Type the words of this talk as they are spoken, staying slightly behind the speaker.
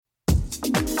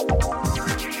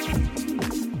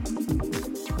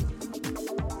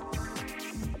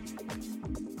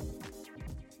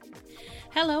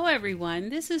Hello, everyone.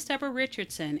 This is Deborah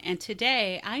Richardson, and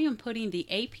today I am putting the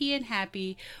AP in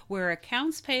Happy, where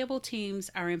accounts payable teams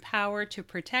are empowered to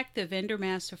protect the vendor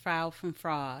master file from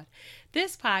fraud.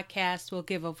 This podcast will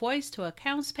give a voice to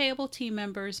accounts payable team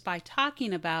members by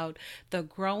talking about the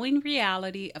growing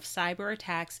reality of cyber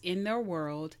attacks in their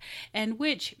world and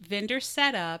which vendor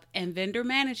setup and vendor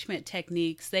management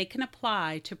techniques they can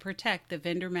apply to protect the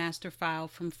vendor master file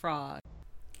from fraud.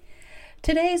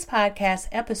 Today's podcast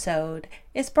episode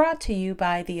is brought to you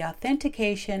by the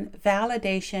Authentication,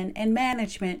 Validation, and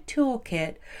Management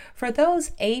Toolkit for those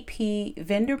AP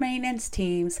vendor maintenance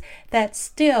teams that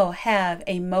still have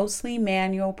a mostly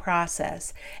manual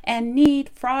process and need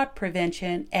fraud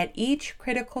prevention at each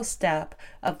critical step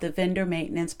of the vendor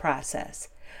maintenance process.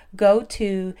 Go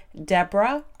to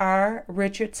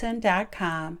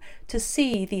deborahrrichardson.com to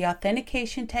see the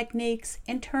authentication techniques,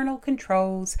 internal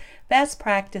controls, best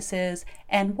practices,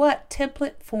 and what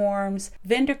template forms,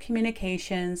 vendor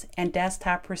communications, and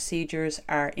desktop procedures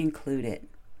are included.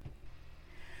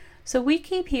 So we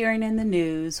keep hearing in the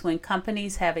news when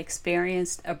companies have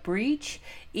experienced a breach,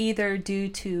 either due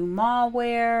to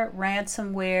malware,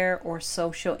 ransomware, or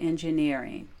social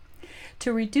engineering.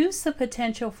 To reduce the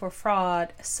potential for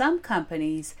fraud, some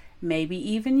companies, maybe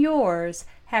even yours,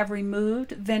 have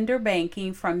removed vendor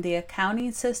banking from the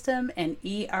accounting system and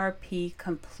ERP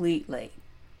completely.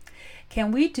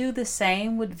 Can we do the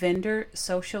same with vendor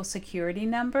social security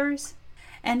numbers?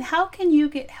 And how can you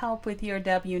get help with your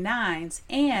W-9s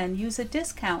and use a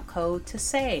discount code to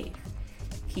save?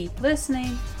 Keep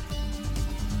listening.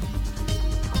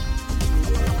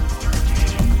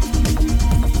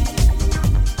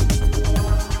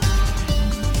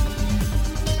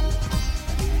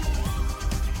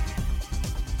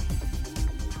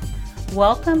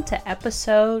 Welcome to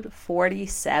episode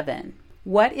 47.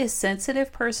 What is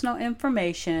sensitive personal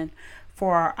information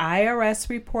for our IRS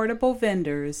reportable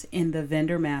vendors in the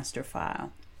vendor master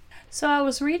file? So I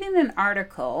was reading an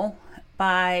article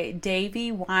by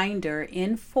Davey Winder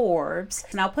in Forbes,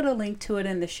 and I'll put a link to it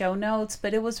in the show notes,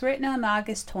 but it was written on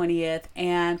August 20th,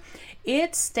 and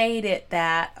it stated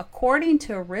that according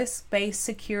to risk-based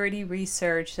security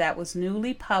research that was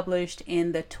newly published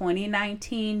in the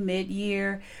 2019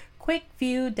 mid-year Quick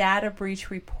View Data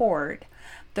Breach Report,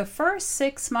 the first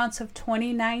 6 months of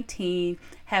 2019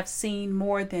 have seen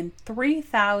more than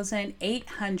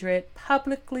 3,800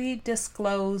 publicly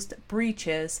disclosed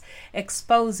breaches,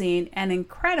 exposing an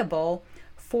incredible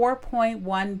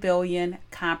 4.1 billion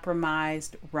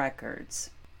compromised records.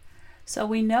 So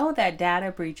we know that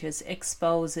data breaches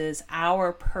exposes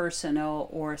our personal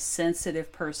or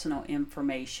sensitive personal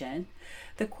information.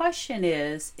 The question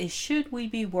is should we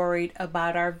be worried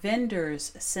about our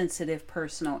vendors' sensitive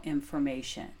personal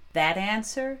information? That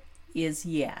answer is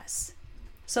yes.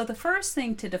 So the first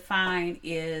thing to define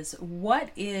is what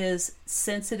is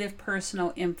sensitive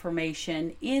personal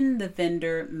information in the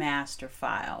vendor master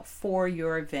file for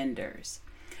your vendors.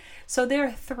 So there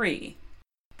are three.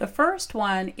 The first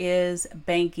one is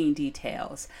banking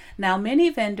details. Now, many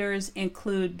vendors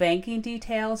include banking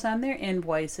details on their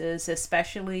invoices,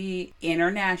 especially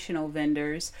international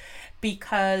vendors,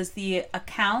 because the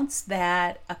accounts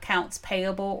that accounts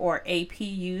payable or AP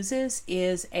uses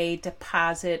is a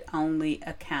deposit-only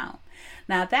account.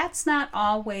 Now, that's not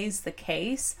always the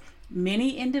case.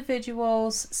 Many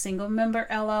individuals, single member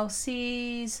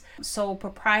LLCs, sole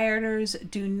proprietors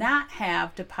do not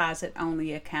have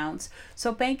deposit-only accounts,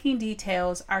 so banking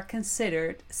details are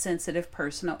considered sensitive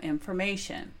personal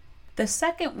information. The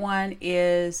second one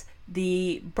is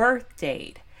the birth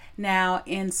date. Now,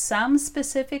 in some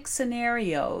specific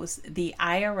scenarios, the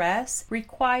IRS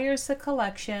requires the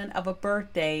collection of a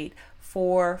birth date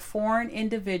for foreign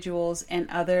individuals and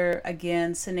other,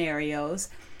 again, scenarios.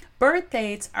 Birth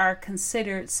dates are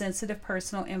considered sensitive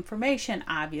personal information,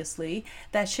 obviously,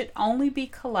 that should only be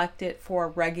collected for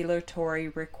regulatory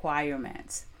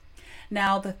requirements.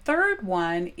 Now, the third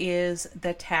one is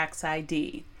the tax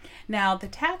ID. Now, the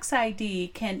tax ID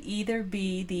can either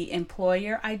be the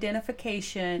employer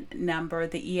identification number,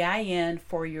 the EIN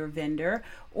for your vendor,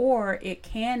 or it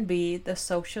can be the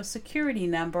Social Security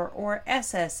number or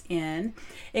SSN.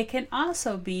 It can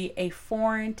also be a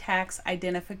foreign tax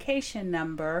identification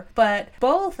number, but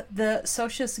both the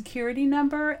Social Security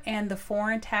number and the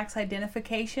foreign tax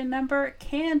identification number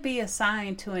can be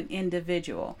assigned to an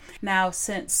individual. Now,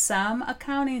 since some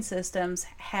accounting systems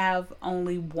have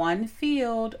only one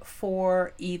field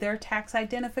for either tax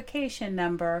identification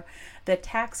number, the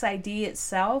tax ID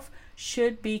itself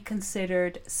should be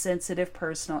considered sensitive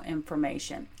personal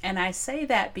information. And I say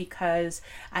that because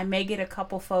I may get a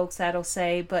couple folks that'll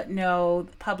say, but no,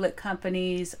 public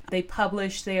companies, they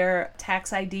publish their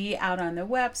tax ID out on their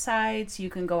websites. You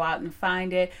can go out and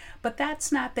find it. But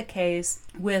that's not the case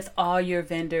with all your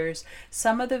vendors.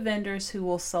 Some of the vendors who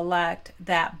will select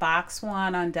that box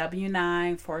 1 on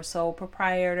W-9 for sole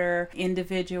proprietor,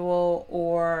 individual,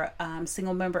 or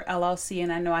single member LLC,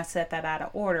 and I know I said that out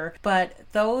of order, but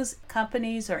those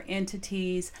companies or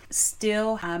entities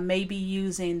still may be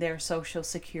using their social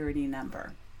security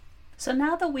number. So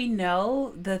now that we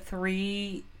know the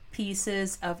 3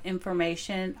 pieces of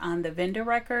information on the vendor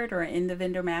record or in the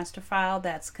vendor master file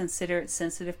that's considered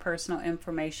sensitive personal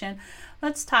information,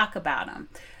 let's talk about them.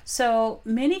 So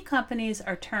many companies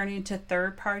are turning to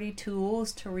third-party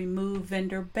tools to remove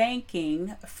vendor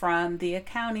banking from the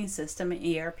accounting system and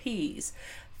ERPs.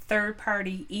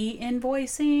 Third-party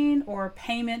e-invoicing or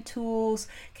payment tools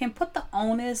can put the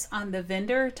onus on the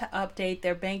vendor to update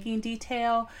their banking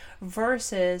detail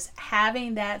versus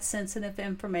having that sensitive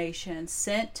information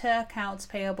sent to accounts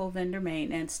payable vendor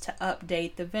maintenance to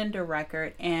update the vendor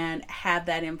record and have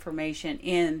that information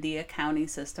in the accounting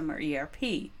system or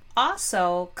ERP.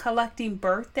 Also, collecting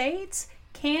birth dates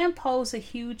can pose a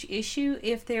huge issue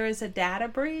if there is a data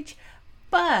breach,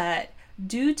 but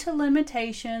due to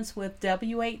limitations with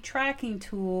W-8 tracking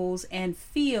tools and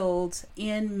fields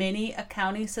in many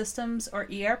accounting systems or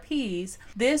ERPs,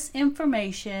 this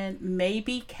information may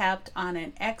be kept on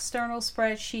an external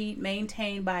spreadsheet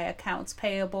maintained by accounts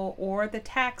payable or the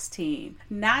tax team.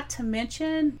 Not to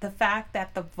mention the fact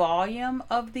that the volume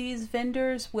of these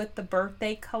vendors with the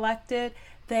birthday collected,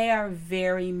 they are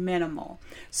very minimal.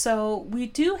 So we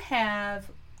do have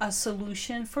a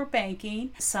solution for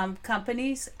banking. Some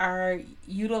companies are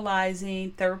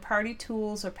utilizing third-party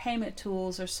tools or payment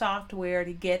tools or software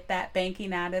to get that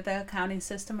banking out of the accounting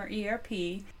system or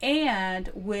ERP. And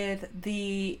with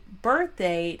the birth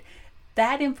date,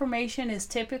 that information is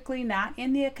typically not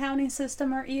in the accounting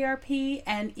system or ERP,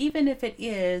 and even if it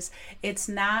is, it's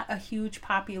not a huge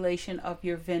population of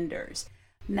your vendors.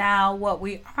 Now, what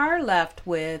we are left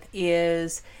with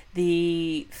is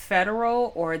the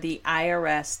federal or the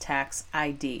IRS tax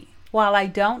ID. While I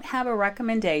don't have a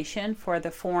recommendation for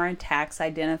the foreign tax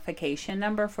identification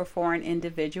number for foreign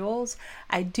individuals,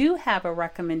 I do have a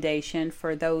recommendation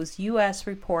for those U.S.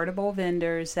 reportable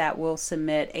vendors that will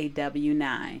submit a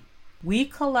W-9. We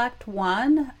collect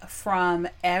one from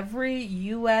every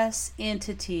U.S.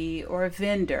 entity or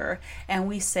vendor, and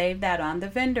we save that on the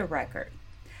vendor record.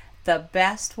 The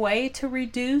best way to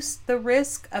reduce the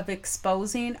risk of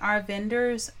exposing our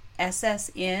vendors'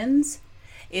 SSNs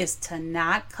is to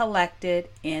not collect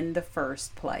it in the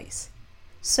first place.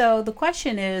 So the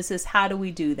question is how do we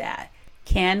do that?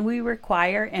 Can we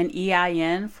require an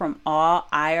EIN from all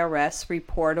IRS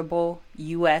reportable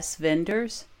U.S.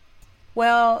 vendors?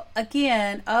 Well,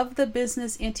 again, of the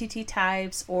business entity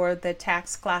types or the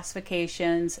tax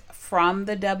classifications from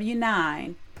the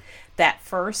W-9, that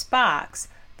first box,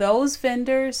 those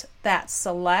vendors that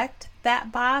select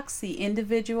that box, the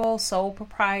individual, sole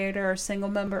proprietor, or single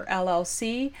member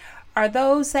LLC, are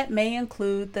those that may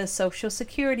include the Social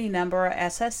Security number or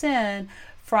SSN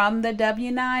from the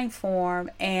W-9 form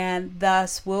and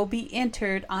thus will be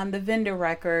entered on the vendor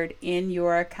record in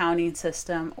your accounting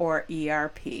system or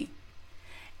ERP.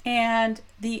 And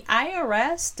the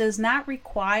IRS does not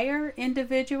require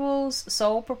individuals,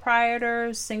 sole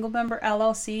proprietors, single member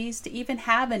LLCs to even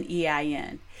have an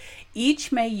EIN.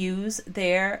 Each may use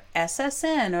their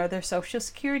SSN or their Social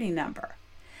Security number.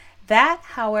 That,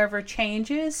 however,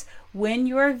 changes when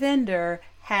your vendor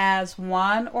has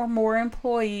one or more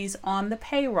employees on the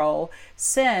payroll,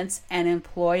 since an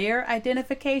employer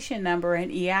identification number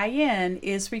and EIN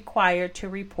is required to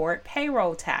report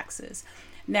payroll taxes.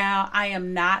 Now, I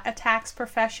am not a tax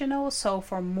professional, so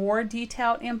for more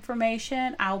detailed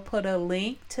information, I'll put a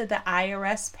link to the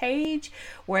IRS page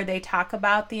where they talk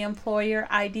about the employer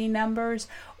ID numbers,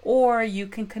 or you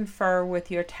can confer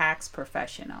with your tax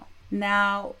professional.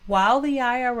 Now, while the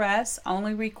IRS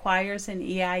only requires an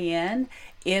EIN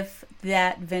if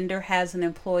that vendor has an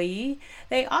employee,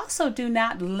 they also do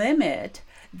not limit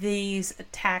these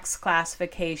tax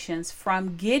classifications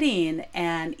from getting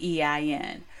an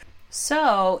EIN.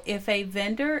 So if a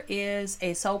vendor is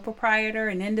a sole proprietor,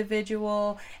 an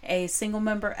individual, a single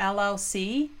member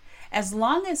LLC, as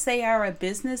long as they are a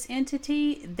business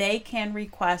entity, they can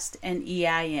request an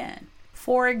EIN.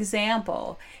 For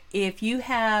example, if you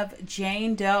have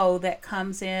Jane Doe that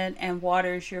comes in and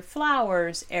waters your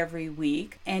flowers every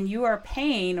week and you are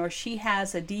paying, or she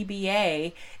has a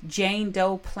DBA, Jane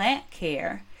Doe Plant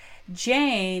Care,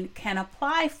 Jane can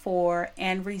apply for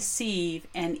and receive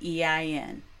an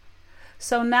EIN.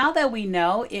 So now that we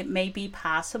know it may be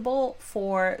possible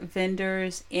for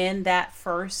vendors in that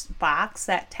first box,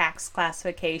 that tax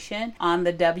classification on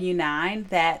the W-9,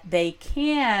 that they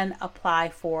can apply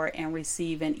for and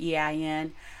receive an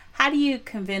EIN, how do you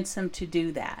convince them to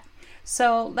do that?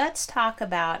 So let's talk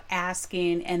about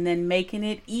asking and then making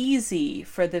it easy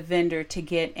for the vendor to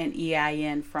get an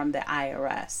EIN from the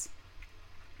IRS.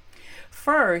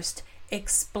 First,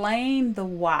 explain the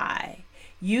why.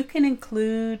 You can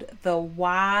include the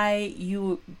why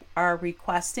you are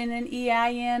requesting an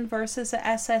EIN versus a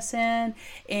SSN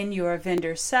in your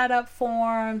vendor setup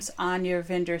forms, on your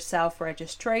vendor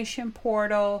self-registration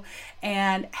portal,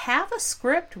 and have a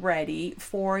script ready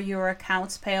for your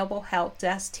accounts payable help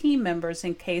desk team members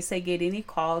in case they get any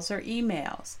calls or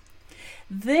emails.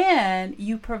 Then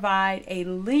you provide a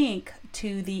link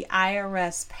to the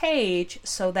IRS page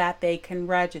so that they can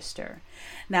register.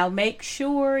 Now make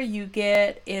sure you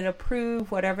get it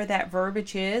approved, whatever that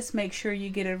verbiage is, make sure you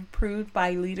get it approved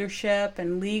by leadership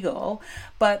and legal.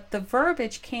 But the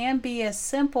verbiage can be as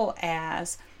simple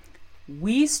as,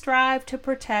 we strive to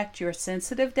protect your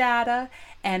sensitive data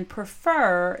and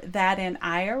prefer that an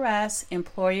IRS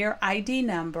employer ID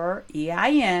number,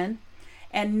 EIN,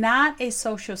 and not a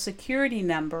social security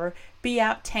number be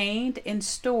obtained and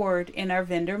stored in our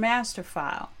vendor master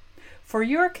file. For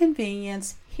your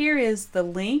convenience, here is the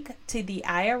link to the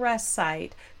IRS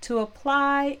site to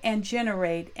apply and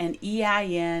generate an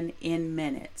EIN in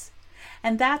minutes.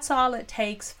 And that's all it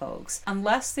takes, folks.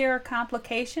 Unless there are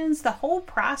complications, the whole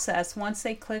process, once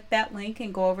they click that link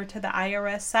and go over to the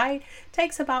IRS site,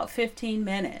 takes about 15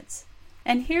 minutes.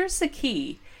 And here's the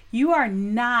key. You are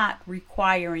not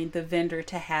requiring the vendor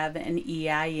to have an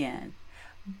EIN.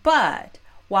 But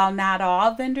while not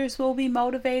all vendors will be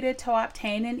motivated to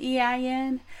obtain an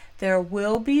EIN, there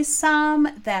will be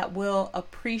some that will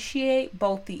appreciate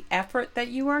both the effort that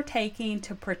you are taking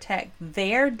to protect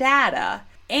their data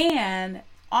and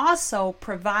also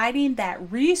providing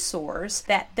that resource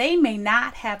that they may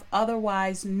not have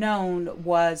otherwise known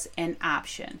was an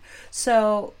option.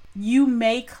 So you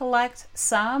may collect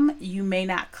some, you may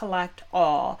not collect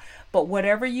all, but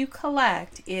whatever you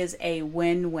collect is a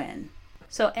win-win.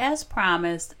 So as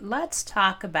promised, let's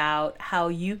talk about how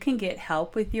you can get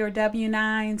help with your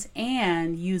W-9s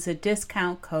and use a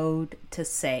discount code to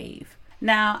save.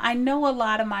 Now, I know a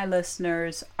lot of my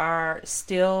listeners are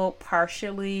still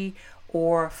partially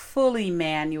or fully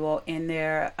manual in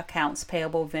their accounts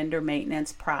payable vendor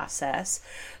maintenance process.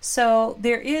 So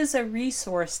there is a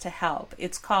resource to help.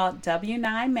 It's called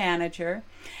W-9 Manager.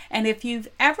 And if you've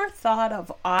ever thought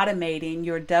of automating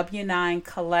your W-9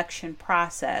 collection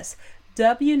process,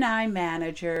 W-9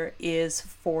 Manager is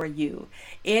for you.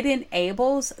 It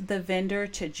enables the vendor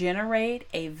to generate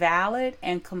a valid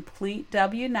and complete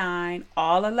W-9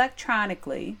 all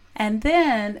electronically, and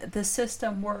then the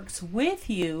system works with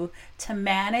you to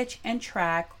manage and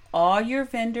track all your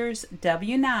vendors'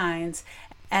 W-9s,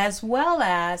 as well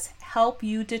as help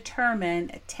you determine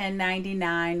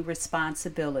 1099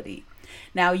 responsibility.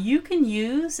 Now you can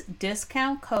use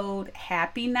discount code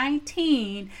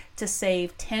HAPPY19 to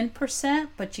save 10%,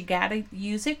 but you got to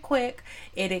use it quick.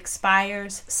 It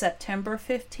expires September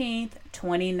 15th,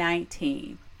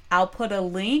 2019. I'll put a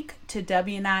link to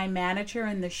W-9 Manager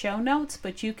in the show notes,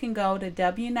 but you can go to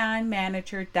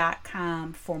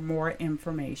w9manager.com for more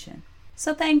information.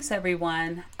 So thanks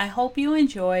everyone. I hope you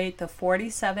enjoyed the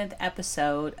 47th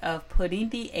episode of Putting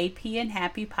the AP in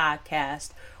Happy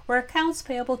podcast, where accounts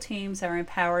payable teams are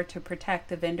empowered to protect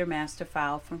the vendor master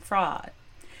file from fraud.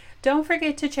 Don't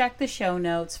forget to check the show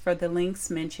notes for the links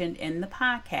mentioned in the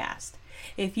podcast.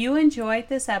 If you enjoyed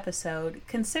this episode,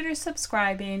 consider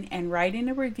subscribing and writing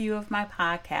a review of my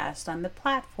podcast on the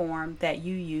platform that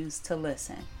you use to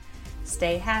listen.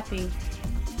 Stay happy.